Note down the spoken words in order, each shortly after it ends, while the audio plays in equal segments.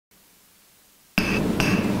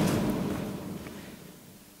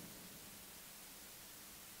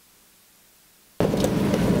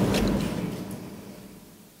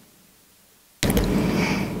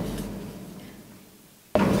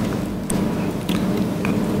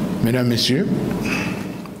Mesdames, Messieurs,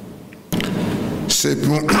 c'est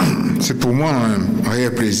pour moi un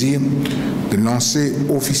réel plaisir de lancer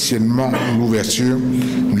officiellement l'ouverture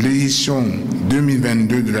de l'édition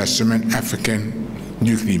 2022 de la Semaine africaine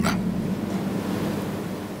du climat.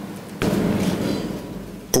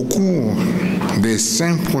 Au cours des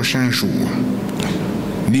 5 prochains jours,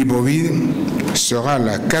 Libreville sera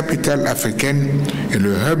la capitale africaine et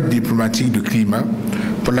le hub diplomatique du climat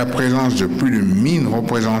pour la présence de plus de 1000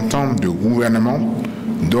 représentants de gouvernements,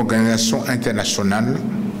 d'organisations internationales,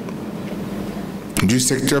 du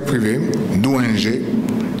secteur privé, d'ONG,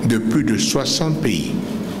 de plus de 60 pays.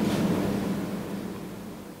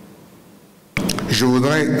 Je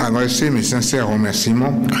voudrais adresser mes sincères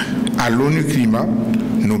remerciements à l'ONU Climat,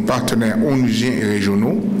 nos partenaires onusiens et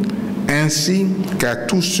régionaux, ainsi qu'à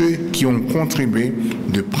tous ceux qui ont contribué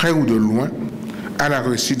de près ou de loin à la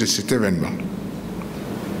réussite de cet événement.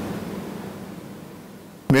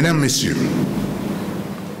 Mesdames, Messieurs,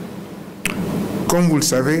 comme vous le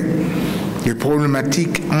savez, les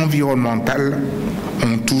problématiques environnementales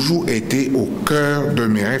ont toujours été au cœur de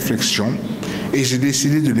mes réflexions et j'ai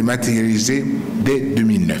décidé de les matérialiser dès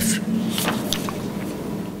 2009.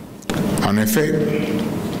 En effet,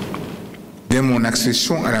 dès mon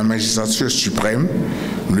accession à la magistrature suprême,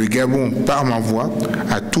 le Gabon, par ma voix,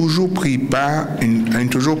 a toujours pris une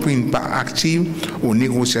part active aux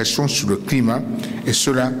négociations sur le climat, et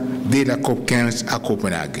cela dès la COP15 à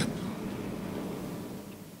Copenhague.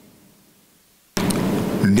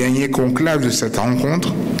 Le dernier conclave de cette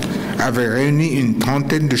rencontre avait réuni une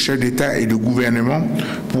trentaine de chefs d'État et de gouvernement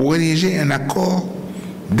pour rédiger un accord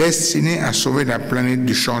destiné à sauver la planète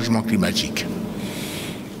du changement climatique.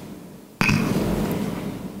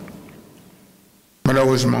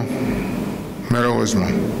 Malheureusement,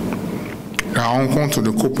 la rencontre de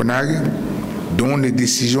Copenhague, dont les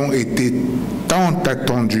décisions étaient tant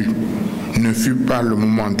attendues, ne fut pas le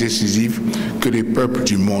moment décisif que les peuples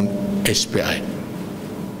du monde espéraient.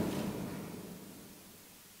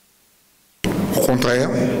 Au contraire,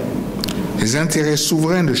 les intérêts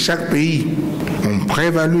souverains de chaque pays ont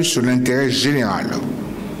prévalu sur l'intérêt général.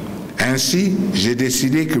 Ainsi, j'ai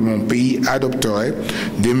décidé que mon pays adopterait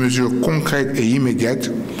des mesures concrètes et immédiates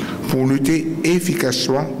pour lutter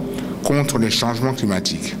efficacement contre les changements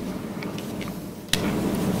climatiques.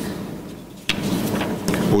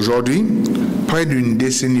 Aujourd'hui, près d'une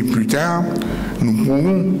décennie plus tard, nous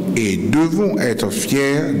pouvons et devons être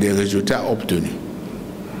fiers des résultats obtenus.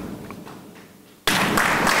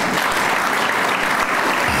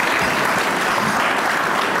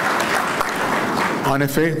 En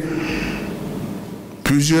effet,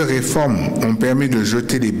 plusieurs réformes ont permis de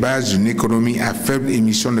jeter les bases d'une économie à faible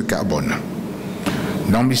émission de carbone.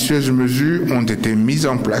 D'ambitieuses mesures ont été mises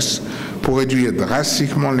en place pour réduire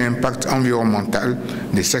drastiquement l'impact environnemental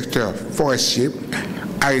des secteurs forestiers,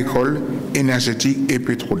 agricoles, énergétiques et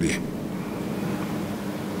pétroliers.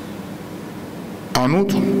 En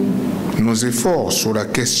outre, nos efforts sur la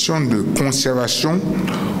question de conservation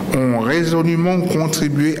ont résolument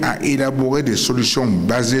contribué à élaborer des solutions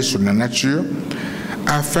basées sur la nature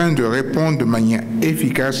afin de répondre de manière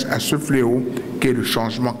efficace à ce fléau qu'est le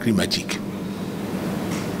changement climatique.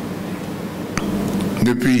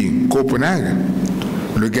 Depuis Copenhague,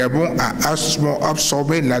 le Gabon a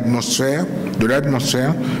absorbé de l'atmosphère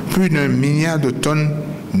plus d'1 milliard de tonnes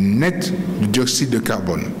nettes de dioxyde de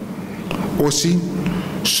carbone. Aussi,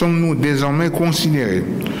 sommes-nous désormais considérés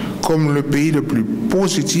comme le pays le plus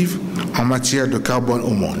positif en matière de carbone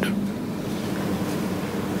au monde.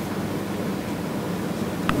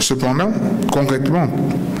 Cependant, concrètement,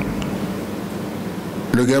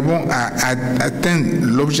 le Gabon a atteint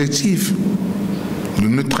l'objectif de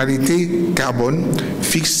neutralité carbone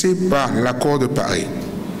fixé par l'accord de Paris.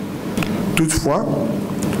 Toutefois,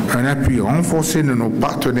 un appui renforcé de nos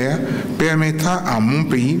partenaires permettra à mon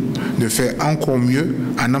pays de faire encore mieux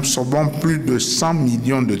en absorbant plus de 100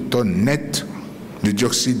 millions de tonnes nettes de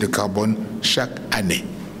dioxyde de carbone chaque année.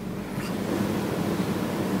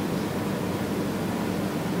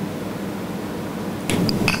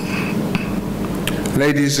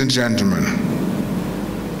 Ladies and gentlemen,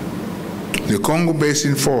 the Congo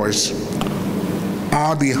Basin forests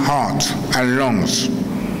are the heart and lungs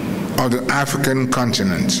of the African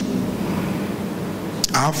continent.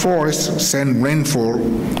 Our forests send rainfall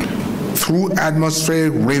through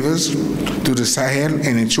atmospheric rivers to the Sahel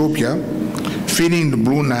and Ethiopia, feeding the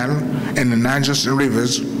Blue Nile and the Niger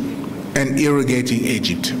rivers and irrigating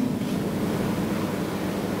Egypt.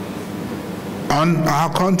 Our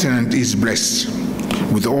continent is blessed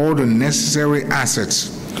with all the necessary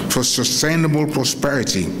assets for sustainable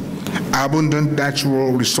prosperity, abundant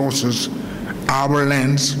natural resources, our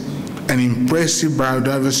lands, an impressive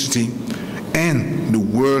biodiversity, and the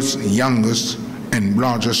world's youngest and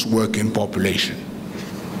largest working population.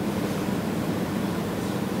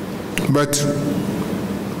 But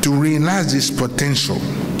to realize this potential,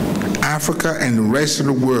 Africa and the rest of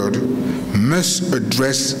the world must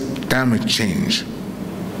address climate change.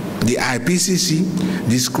 The IPCC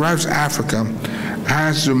describes Africa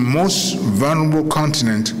as the most vulnerable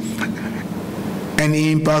continent, and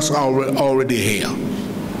the impacts are already here.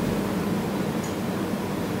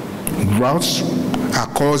 Droughts are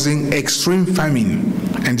causing extreme famine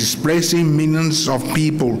and displacing millions of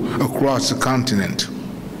people across the continent.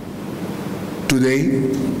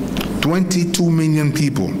 Today, 22 million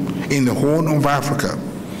people in the Horn of Africa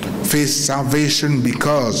face starvation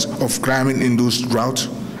because of climate-induced drought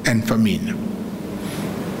and famine.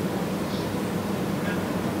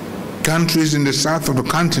 Countries in the south of the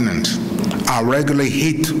continent are regularly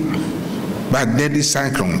hit by deadly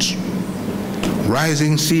cyclones.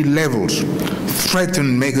 Rising sea levels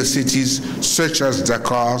threaten megacities such as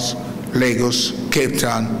Dakar, Lagos, Cape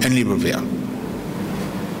Town, and Libreville.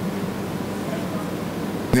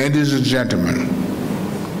 Ladies and gentlemen,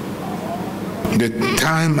 the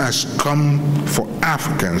time has come for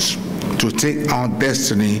Africans to take our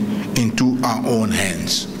destiny into our own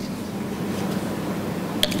hands.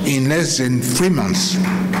 In less than 3 months,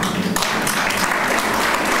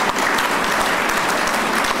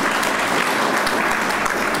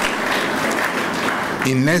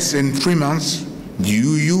 the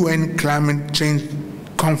UN Climate Change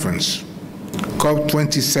Conference,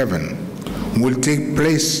 COP27, will take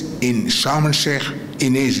place in Sharm el-Sheikh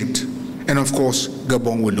in Egypt, and of course,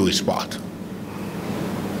 Gabon will do its part.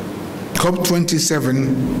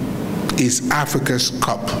 COP27 is Africa's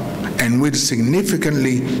COP and will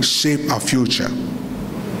significantly shape our future.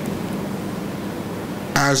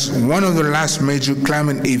 As one of the last major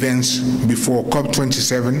climate events before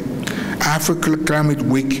COP27, Africa Climate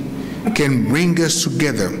Week can bring us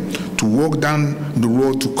together to walk down the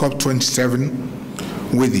road to COP27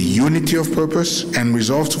 with unity of purpose and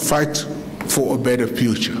resolve to fight for a better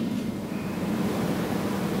future.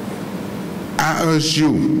 I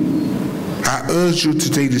urge you to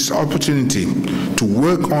take this opportunity to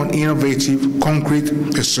work on innovative, concrete,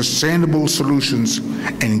 and sustainable solutions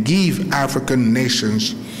and give African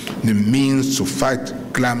nations the means to fight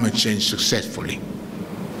climate change successfully.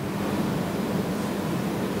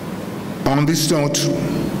 On this note,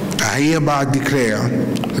 I hereby declare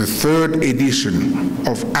the 3rd edition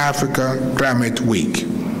of Africa Climate Week.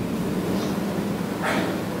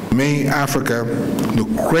 May Africa, the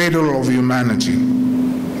cradle of humanity,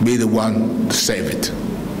 be the one to save it.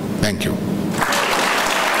 Thank you.